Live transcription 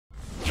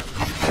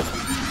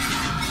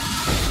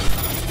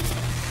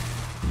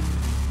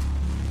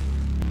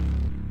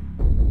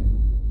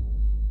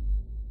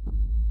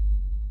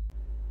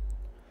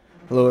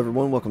Hello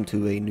everyone, welcome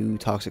to a new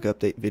Toxikk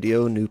update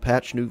video, new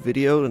patch, new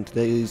video, and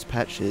today's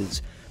patch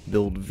is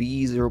build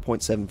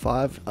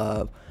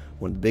V0.75.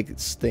 One of the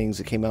biggest things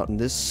that came out in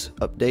this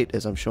update,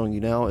 as I'm showing you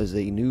now, is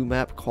a new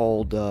map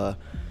called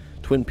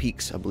Twin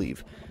Peaks, I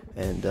believe.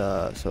 And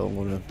so I'm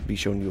going to be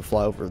showing you a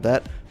flyover of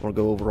that. I want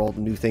to go over all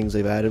the new things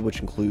they've added, which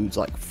includes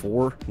like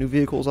 4 new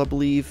vehicles, I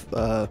believe,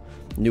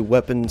 new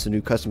weapons, and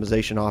new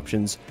customization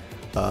options.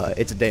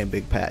 It's a damn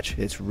big patch.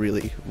 It's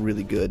really,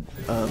 really good.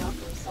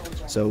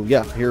 So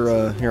yeah, here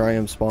I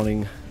am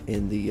spawning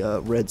in the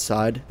red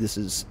side. This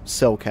is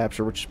cell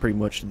capture, which is pretty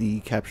much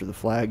the capture the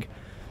flag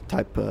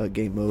type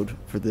game mode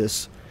for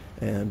this.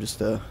 And I'm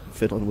just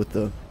fiddling with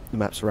the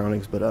map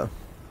surroundings, but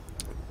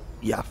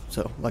yeah.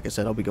 So like I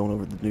said, I'll be going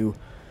over the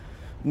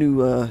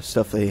new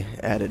stuff they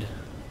added.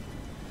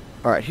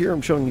 All right, here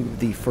I'm showing you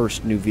the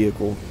first new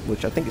vehicle,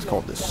 which I think is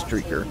called the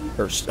Streaker,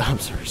 or I'm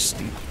sorry,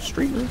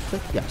 Streamer.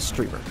 Yeah,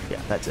 Streamer.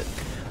 Yeah, that's it.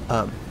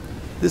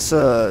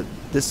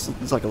 This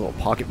is like a little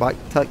pocket bike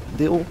type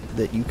deal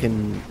that you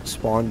can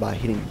spawn by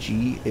hitting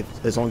G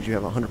as long as you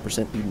have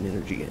 100% Eden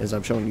energy. As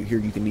I'm showing you here,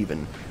 you can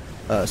even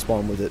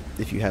spawn with it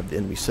if you have the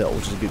enemy cell,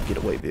 which is a good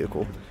getaway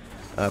vehicle.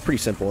 Pretty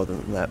simple other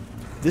than that.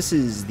 This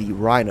is the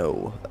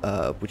Rhino,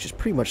 which is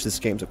pretty much this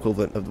game's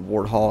equivalent of the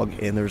Warthog,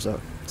 and there's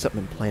something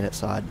in Planet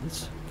Side.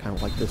 It's kind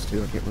of like this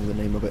too. I can't remember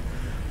the name of it.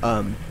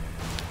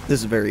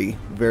 This is a very,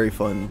 very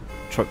fun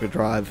truck to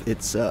drive.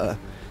 It's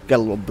got a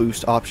little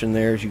boost option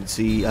there, as you can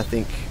see. I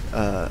think,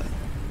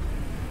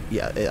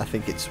 yeah, I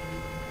think it's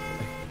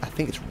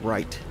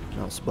right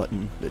mouse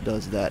button that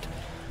does that.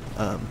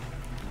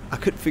 I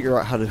couldn't figure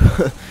out how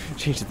to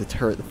change the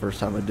turret the first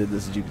time I did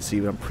this, as you can see,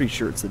 but I'm pretty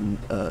sure it's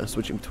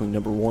switching between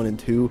number 1 and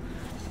 2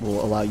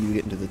 will allow you to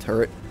get into the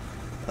turret.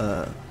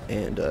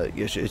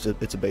 Yes,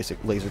 it's a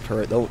basic laser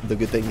turret. Though the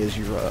good thing is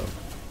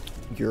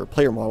your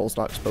player model is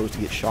not exposed to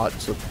get shot,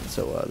 so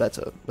that's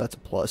a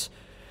plus.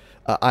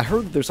 I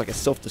heard there's like a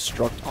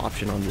self-destruct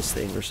option on this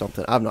thing or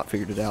something. I've not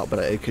figured it out, but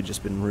it could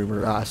just been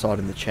rumor. I saw it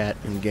in the chat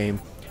in the game.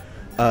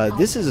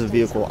 This is a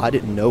vehicle I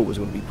didn't know was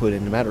going to be put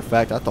in. As a matter of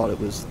fact, I thought it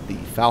was the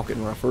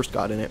Falcon when I first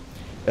got in it.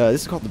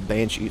 This is called the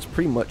Banshee. It's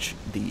pretty much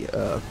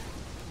the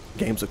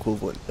game's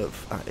equivalent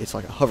of, it's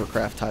like a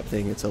hovercraft type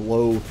thing. It's a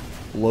low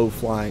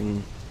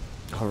flying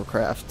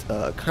hovercraft,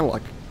 kind of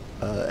like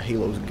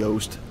Halo's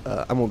Ghost.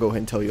 I'm going to go ahead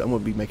and tell you, I'm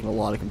going to be making a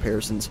lot of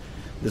comparisons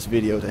this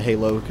video to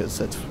Halo, because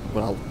that's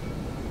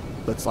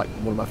like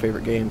one of my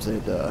favorite games,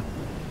 and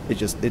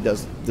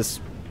this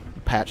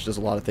patch does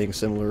a lot of things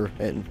similar,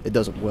 and it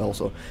does it well.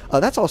 So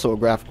that's also a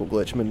graphical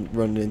glitch I've been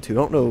running into. I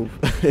don't know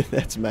if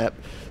that's map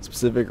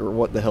specific or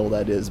what the hell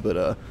that is,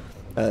 but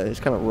it's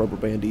kind of rubber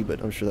bandy,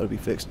 but I'm sure that'll be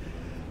fixed.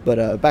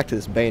 But back to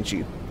this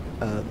Banshee,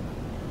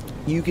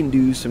 you can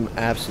do some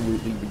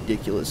absolutely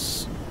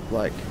ridiculous,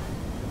 like,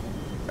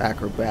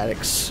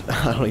 acrobatics.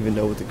 I don't even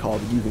know what to call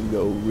it. You can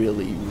go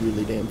really,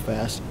 really damn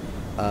fast.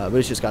 But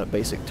it's just got a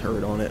basic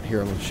turret on it. Here,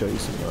 I'm going to show you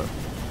some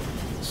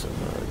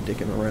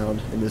dicking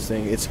around in this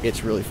thing.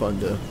 It's really fun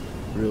to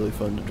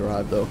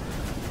drive, though.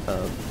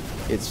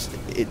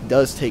 It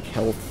does take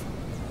health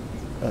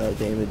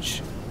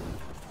damage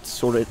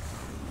sort of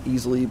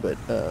easily, but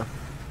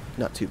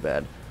not too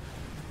bad.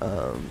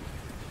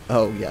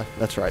 Oh yeah,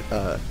 that's right.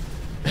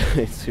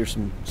 Here's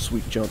some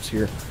sweet jumps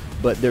here.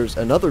 But there's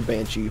another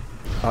Banshee.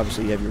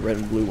 Obviously, you have your red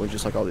and blue one,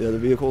 just like all the other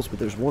vehicles. But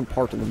there's one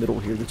part in the middle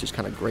here that's just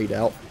kind of grayed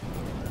out.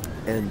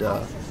 And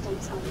I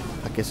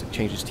guess it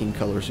changes team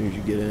color as soon as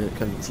you get in it,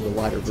 kind of the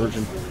lighter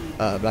version.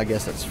 But I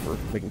guess that's for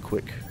making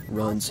quick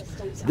runs.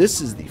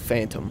 This is the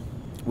Phantom,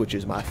 which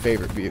is my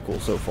favorite vehicle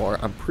so far.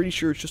 I'm pretty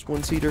sure it's just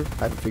one-seater.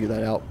 I haven't figured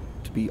that out,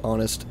 to be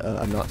honest.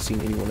 I've not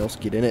seen anyone else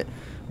get in it.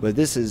 But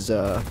this is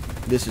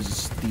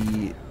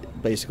the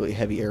basically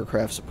heavy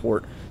aircraft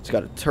support. It's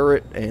got a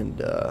turret,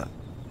 and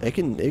it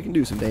can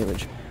do some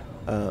damage.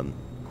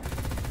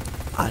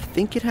 I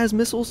think it has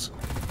missiles.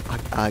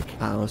 I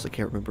honestly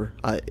can't remember.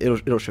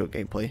 It'll show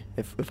gameplay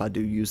if I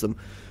do use them,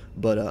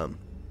 but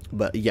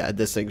yeah,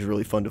 this thing's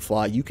really fun to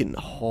fly. You can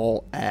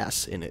haul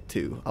ass in it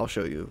too. I'll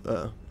show you.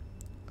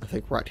 I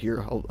think right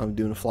here I'm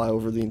doing a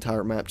flyover the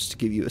entire map just to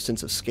give you a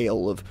sense of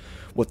scale of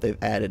what they've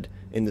added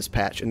in this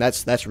patch, and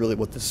that's really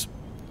what this.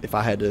 If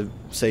I had to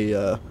say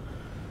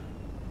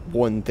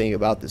one thing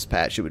about this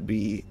patch, it would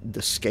be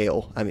the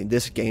scale. I mean,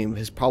 this game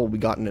has probably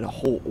gotten in a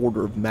whole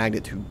order of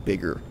magnitude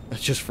bigger,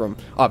 just from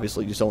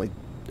obviously just only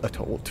a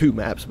total of 2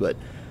 maps, but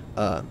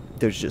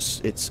there's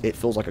just it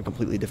feels like a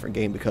completely different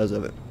game because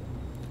of it.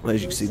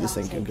 As you can see, this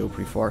thing can go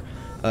pretty far.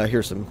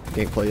 Here's some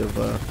gameplay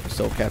of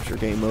cell capture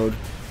game mode.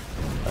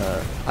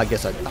 I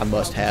guess I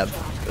must have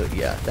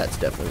yeah, that's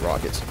definitely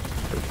rockets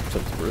or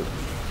some sort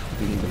of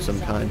beam of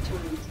some kind.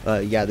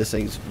 Yeah, this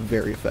thing's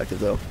very effective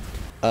though.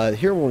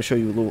 Here I want to show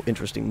you a little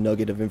interesting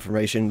nugget of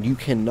information. You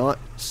cannot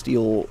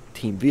steal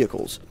team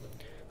vehicles.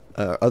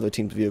 Other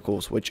teams'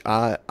 vehicles, which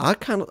I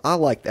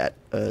like that,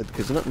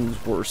 because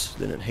nothing's worse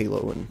than in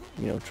Halo and,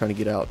 you know, trying to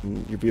get out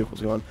and your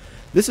vehicle's gone.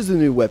 This is the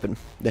new weapon,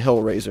 the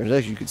Hellraiser, and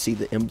as you can see,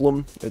 the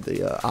emblem, or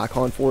the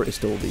icon for it is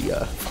still the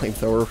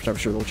flamethrower, which I'm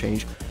sure they'll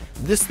change.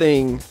 This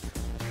thing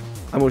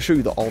I'm going to show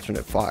you the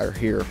alternate fire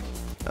here.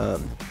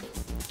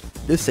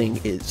 This thing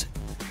is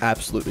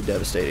absolutely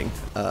devastating.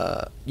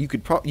 You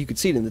could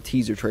see it in the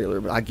teaser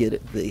trailer, but I get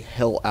it the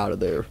hell out of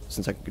there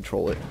since I can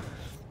control it.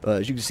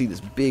 As you can see, this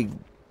big.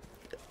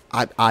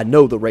 I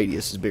know the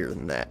radius is bigger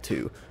than that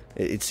too.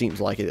 It seems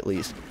like it at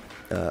least.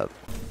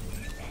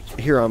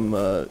 Here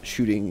I'm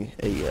shooting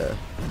a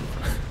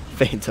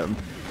Phantom,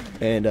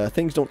 and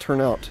things don't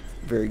turn out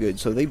very good.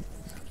 So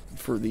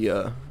for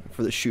the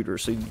shooter,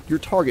 so your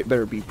target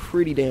better be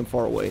pretty damn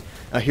far away.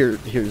 Here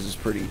this is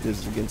pretty. This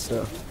is against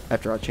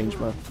after I change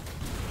my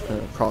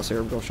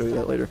crosshair. I'll show you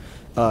that later.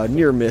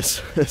 Near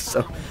miss.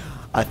 So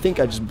I think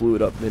I just blew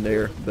it up in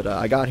there, but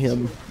I got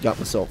him, got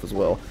myself as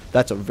well.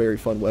 That's a very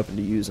fun weapon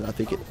to use, and I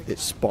think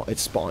its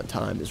spawn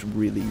time is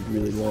really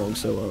long.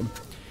 So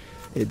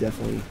it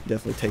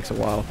definitely takes a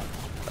while.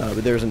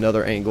 But there's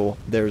another angle.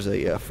 There's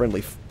a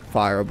friendly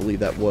fire, I believe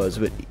that was,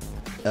 but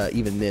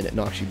even then it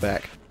knocks you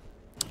back.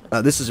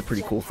 This is a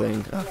pretty cool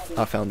thing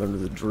I found under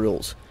the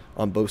drills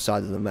on both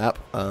sides of the map.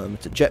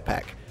 It's a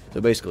jetpack.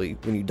 So basically,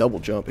 when you double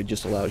jump, it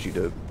just allows you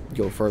to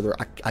go further.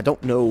 I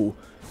don't know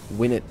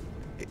when it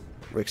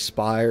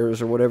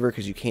expires or whatever,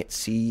 because you can't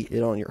see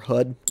it on your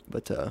HUD.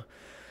 But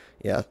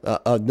yeah,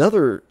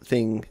 another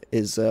thing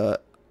is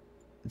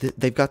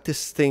they've got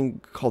this thing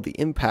called the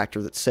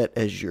impactor that's set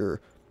as your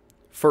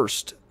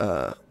first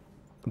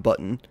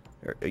button.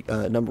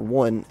 Number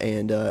 1,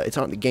 and it's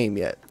not in the game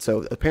yet,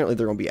 so apparently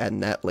they're going to be adding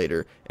that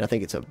later, and I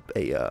think it's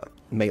a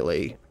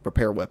melee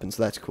repair weapon,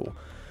 so that's cool.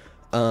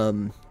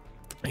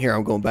 Here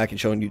I'm going back and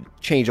showing you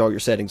change all your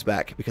settings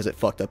back because it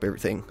fucked up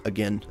everything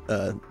again.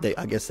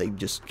 I guess they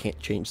just can't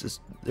change this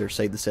or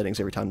save the settings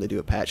every time they do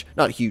a patch.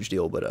 Not a huge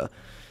deal, but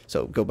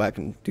so go back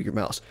and do your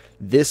mouse.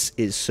 This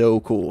is so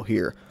cool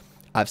here.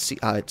 I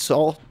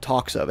saw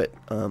talks of it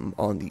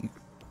on the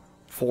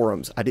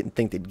forums. I didn't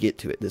think they'd get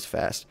to it this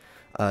fast.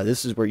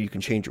 This is where you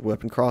can change your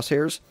weapon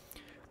crosshairs,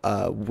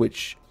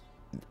 which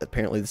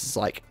apparently this is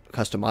like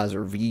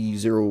customizer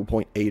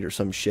V0.8 or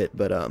some shit,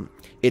 but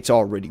it's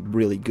already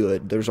really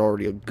good. There's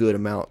already a good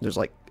amount. There's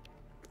like,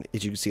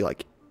 as you can see,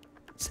 like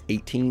it's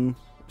 18,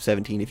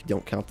 17 if you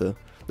don't count the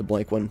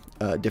blank one,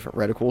 different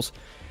reticles,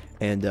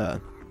 and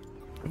you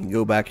can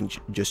go back and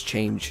just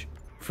change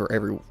for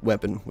every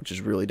weapon, which is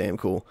really damn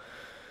cool.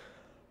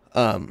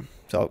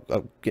 So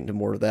I'll get into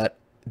more of that.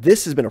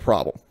 This has been a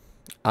problem.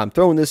 I'm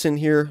throwing this in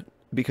here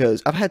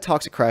because I've had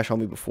Toxikk crash on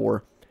me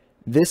before.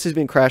 This has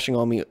been crashing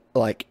on me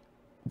like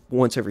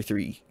once every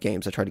 3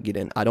 games I try to get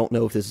in. I don't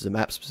know if this is a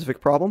map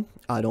specific problem.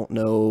 I don't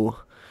know.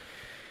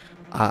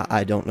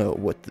 I don't know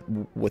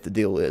what the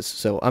deal is.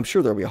 So I'm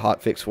sure there'll be a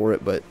hot fix for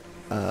it. But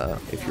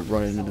if you're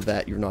running into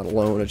that, you're not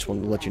alone. I just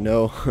wanted to let you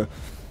know.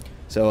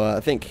 So I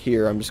think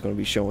here I'm just going to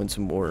be showing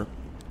some more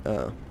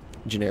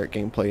generic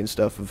gameplay and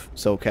stuff of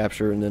cell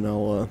capture, and then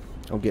I'll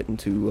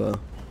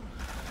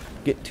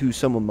get to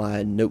some of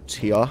my notes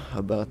here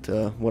about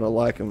what I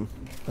like and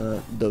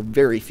the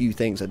very few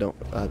things I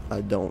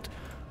don't.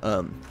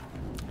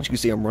 As you can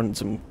see, I'm running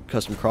some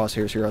custom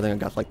crosshairs here. I think I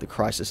got like the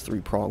Crisis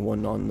 3-prong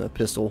one on the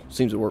pistol.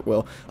 Seems to work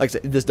well. Like I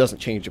said, this doesn't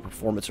change the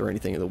performance or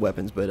anything of the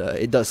weapons, but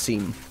it does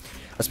seem,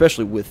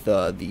 especially with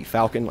the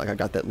Falcon, like I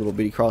got that little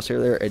bitty crosshair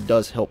there, it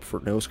does help for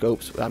no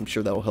scopes. I'm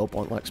sure that will help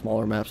on like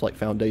smaller maps like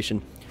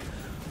Foundation.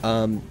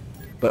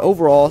 But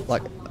overall,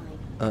 like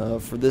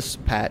for this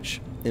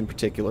patch in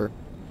particular,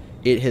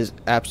 it has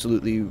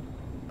absolutely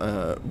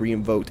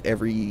re-invoked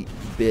every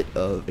bit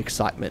of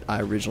excitement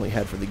I originally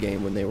had for the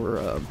game when they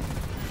were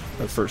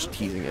first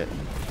teasing it.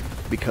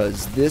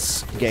 Because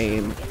this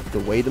game,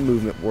 the way the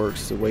movement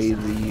works, the way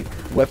the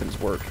weapons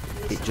work,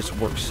 it just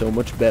works so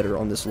much better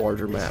on this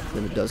larger map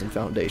than it does in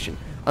Foundation.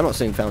 I'm not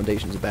saying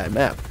Foundation's a bad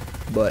map,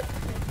 but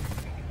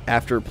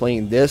after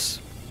playing this,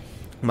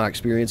 my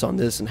experience on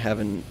this and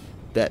having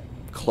that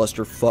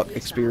clusterfuck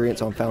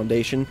experience on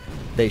Foundation,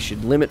 they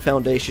should limit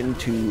Foundation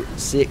to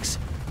 6,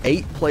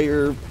 8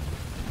 player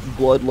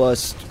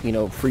bloodlust, you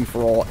know,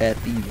 free-for-all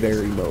at the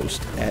very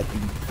most. At the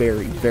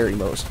very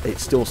most. It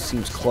still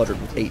seems cluttered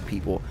with 8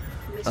 people.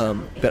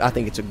 But I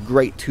think it's a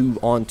great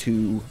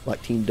 2-on-2,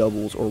 like team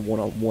doubles or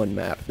 1-on-1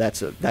 map.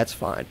 That's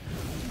fine.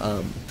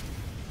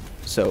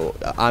 So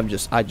I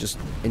just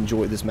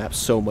enjoy this map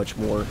so much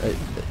more.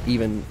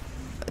 Even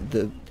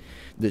the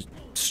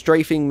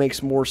strafing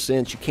makes more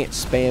sense. You can't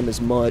spam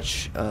as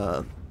much.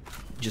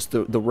 Just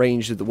the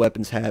range that the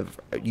weapons have,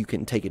 you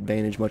can take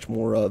advantage much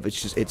more of.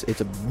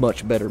 It's a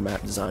much better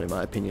map design in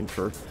my opinion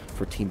for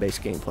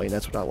team-based gameplay, and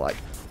that's what I like.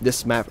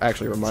 This map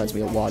actually reminds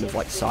me a lot of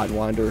like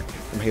Sidewinder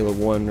from Halo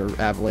 1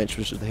 or Avalanche,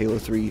 which is the Halo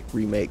 3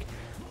 remake,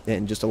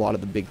 and just a lot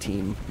of the big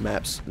team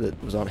maps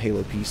that was on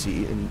Halo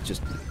PC, and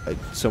just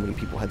so many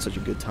people had such a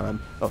good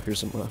time. Oh, here's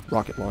some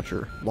rocket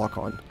launcher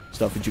lock-on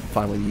stuff that you can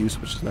finally use,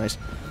 which is nice.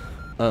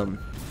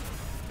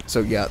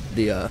 So yeah,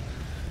 the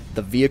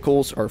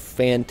vehicles are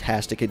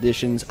fantastic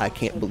additions. I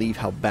can't believe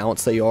how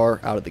balanced they are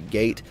out of the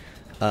gate.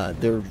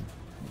 They're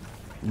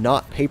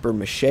not paper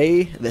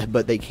mache,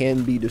 but they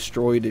can be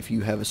destroyed if you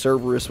have a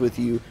Cerberus with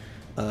you.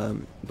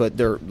 But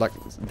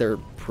they're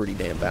pretty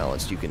damn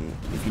balanced. You can,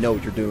 if you know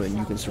what you're doing,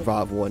 you can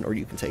survive one or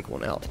you can take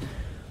one out.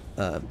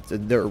 So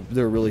they're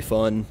really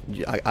fun.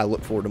 I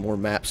look forward to more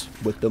maps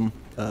with them.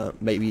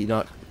 Maybe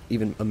not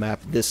even a map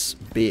this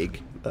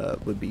big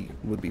would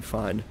be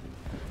fine.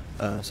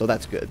 So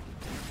that's good.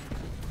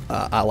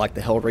 I like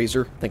the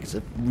Hellraiser. I think it's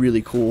a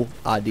really cool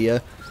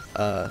idea.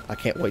 I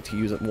can't wait to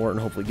use it more and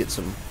hopefully get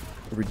some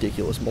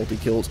ridiculous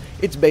multi-kills.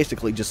 It's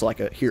basically just like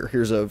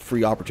here's a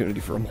free opportunity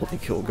for a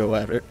multi-kill. Go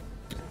at it.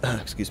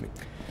 Excuse me.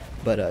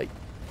 But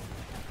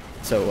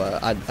so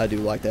I do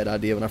like that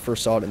idea. When I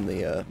first saw it in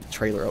the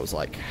trailer, I was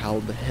like, how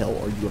the hell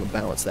are you going to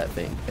balance that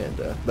thing?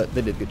 And but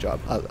they did a good job.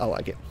 I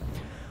like it.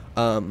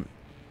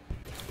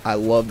 I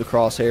love the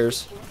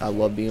crosshairs. I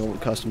love being able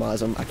to customize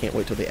them. I can't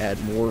wait till they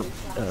add more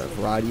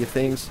variety of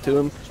things to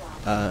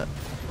them.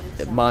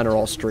 Mine are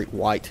all straight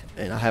white,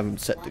 and I have them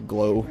set to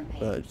glow.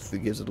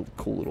 It gives it a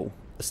cool little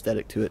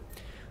aesthetic to it.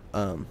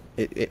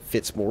 It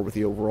fits more with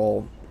the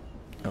overall,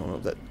 I don't know,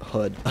 that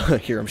HUD.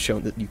 Here I'm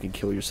showing that you can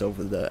kill yourself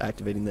with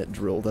activating that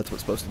drill. That's what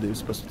it's supposed to do. It's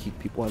supposed to keep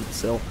people out of the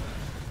cell.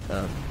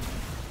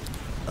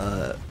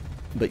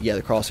 But yeah,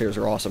 the crosshairs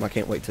are awesome. I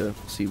can't wait to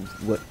see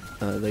what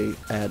they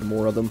add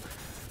more of them.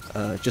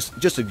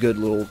 Just a good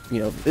little, you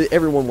know,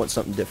 everyone wants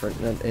something different,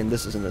 and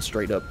this isn't a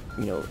straight up,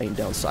 you know, aim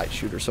down sight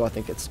shooter, so I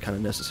think it's kind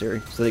of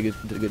necessary. So they did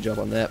a good job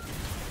on that.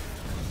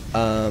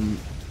 On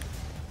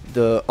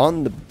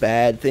the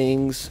bad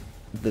things,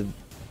 the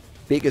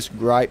biggest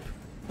gripe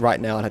right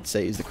now I'd have to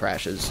say is the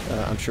crashes.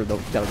 I'm sure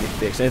that'll get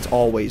fixed, and it's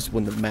always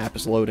when the map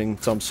is loading.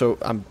 So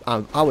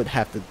I would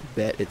have to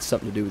bet it's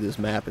something to do with this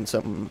map and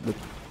something with,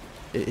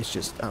 it's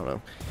just, I don't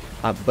know.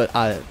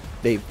 But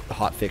they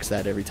hot fix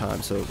that every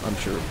time, so I'm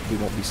sure we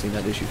won't be seeing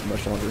that issue for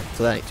much longer.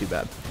 So that ain't too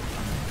bad.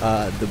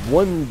 The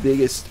one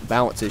biggest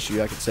balance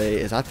issue I could say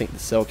is I think the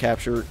cell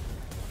capture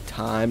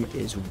time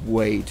is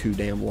way too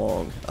damn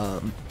long.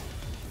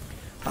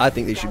 I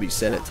think they should be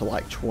set it to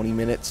like 20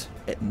 minutes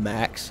at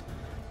max,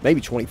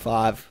 maybe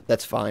 25.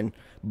 That's fine.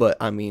 But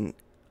I mean,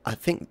 I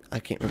can't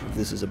remember if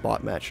this is a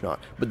bot match or not,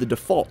 but the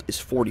default is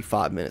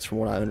 45 minutes from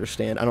what I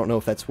understand. I don't know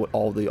if that's what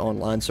all the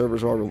online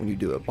servers are, but when you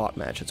do a bot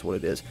match, that's what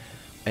it is.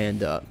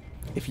 And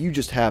if you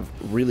just have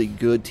really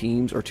good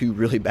teams or two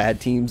really bad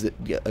teams that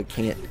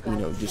can't, you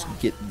know, just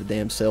get the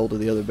damn cell to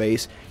the other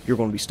base, you're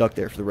going to be stuck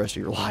there for the rest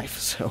of your life.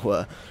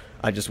 So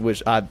I just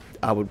wish I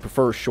would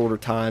prefer shorter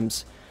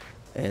times,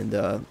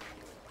 and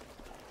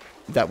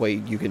that way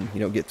you can, you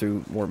know, get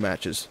through more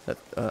matches.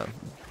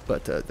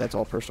 But that's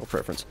all personal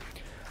preference.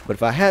 But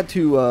if I had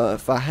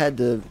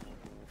to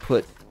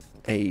put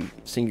a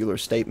singular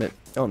statement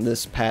on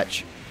this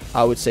patch,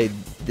 I would say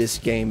this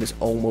game is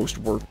almost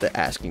worth the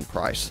asking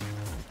price,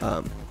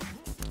 and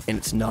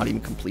it's not even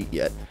complete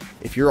yet.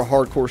 If you're a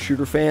hardcore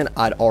shooter fan,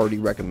 I'd already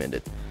recommend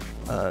it.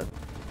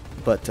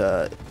 But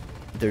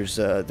there's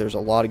a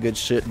lot of good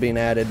shit being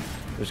added.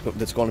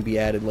 That's going to be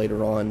added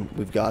later on.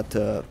 We've got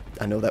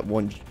I know that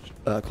one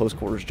close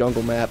quarters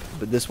jungle map,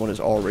 but this one is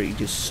already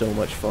just so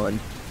much fun,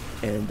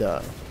 and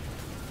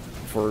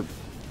for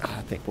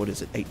I think, what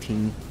is it,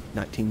 $18,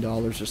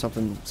 $19 or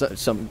something,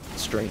 some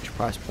strange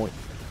price point.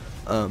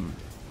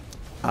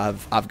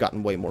 I've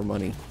gotten way more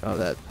money out of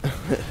that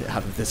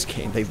out of this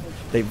game.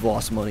 They've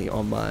lost money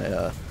on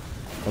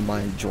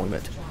my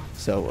enjoyment.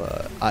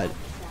 So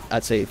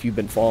I'd say if you've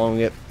been following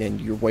it and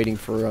you're waiting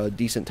for a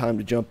decent time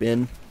to jump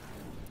in,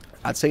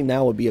 I'd say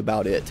now would be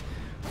about it.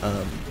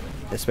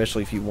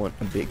 Especially if you want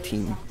a big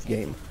team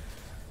game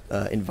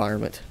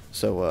environment.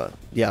 So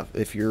yeah,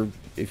 if you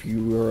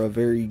are a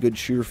very good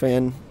shooter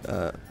fan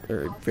or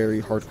a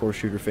very hardcore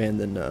shooter fan,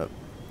 then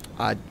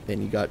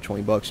and you got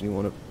 $20 and you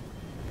want to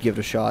give it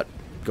a shot,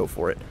 go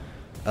for it.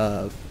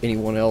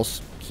 Anyone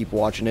else, keep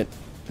watching it.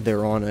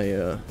 They're on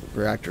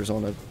Reactor's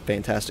on a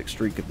fantastic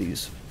streak of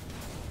these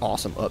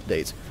awesome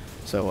updates.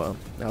 So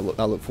I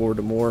look forward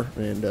to more,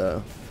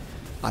 and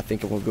I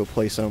think I'm going to go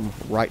play some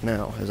right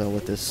now as I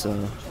let this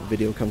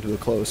video come to a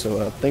close.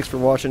 So thanks for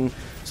watching.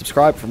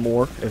 Subscribe for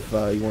more if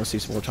you want to see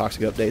some more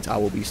Toxikk updates. I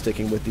will be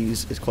sticking with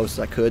these as close as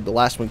I could. The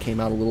last one came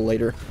out a little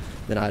later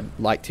than I'd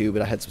like to,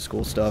 but I had some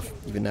school stuff.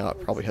 Even now I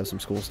probably have some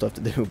school stuff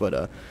to do,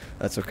 but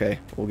that's okay.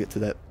 We'll get to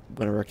that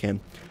whenever I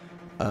can.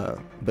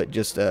 But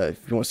just if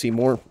you want to see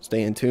more,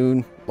 stay in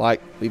tune,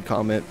 like, leave a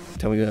comment,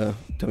 tell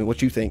me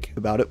what you think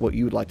about it, what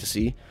you would like to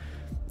see.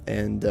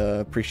 And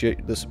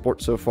appreciate the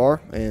support so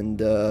far, and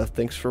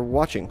thanks for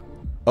watching.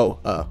 Oh,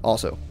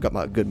 also got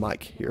my good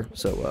mic here,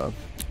 so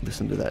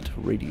listen to that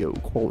radio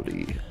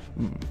quality.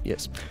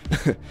 Yes.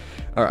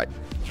 All right,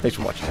 thanks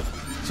for watching.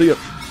 See ya.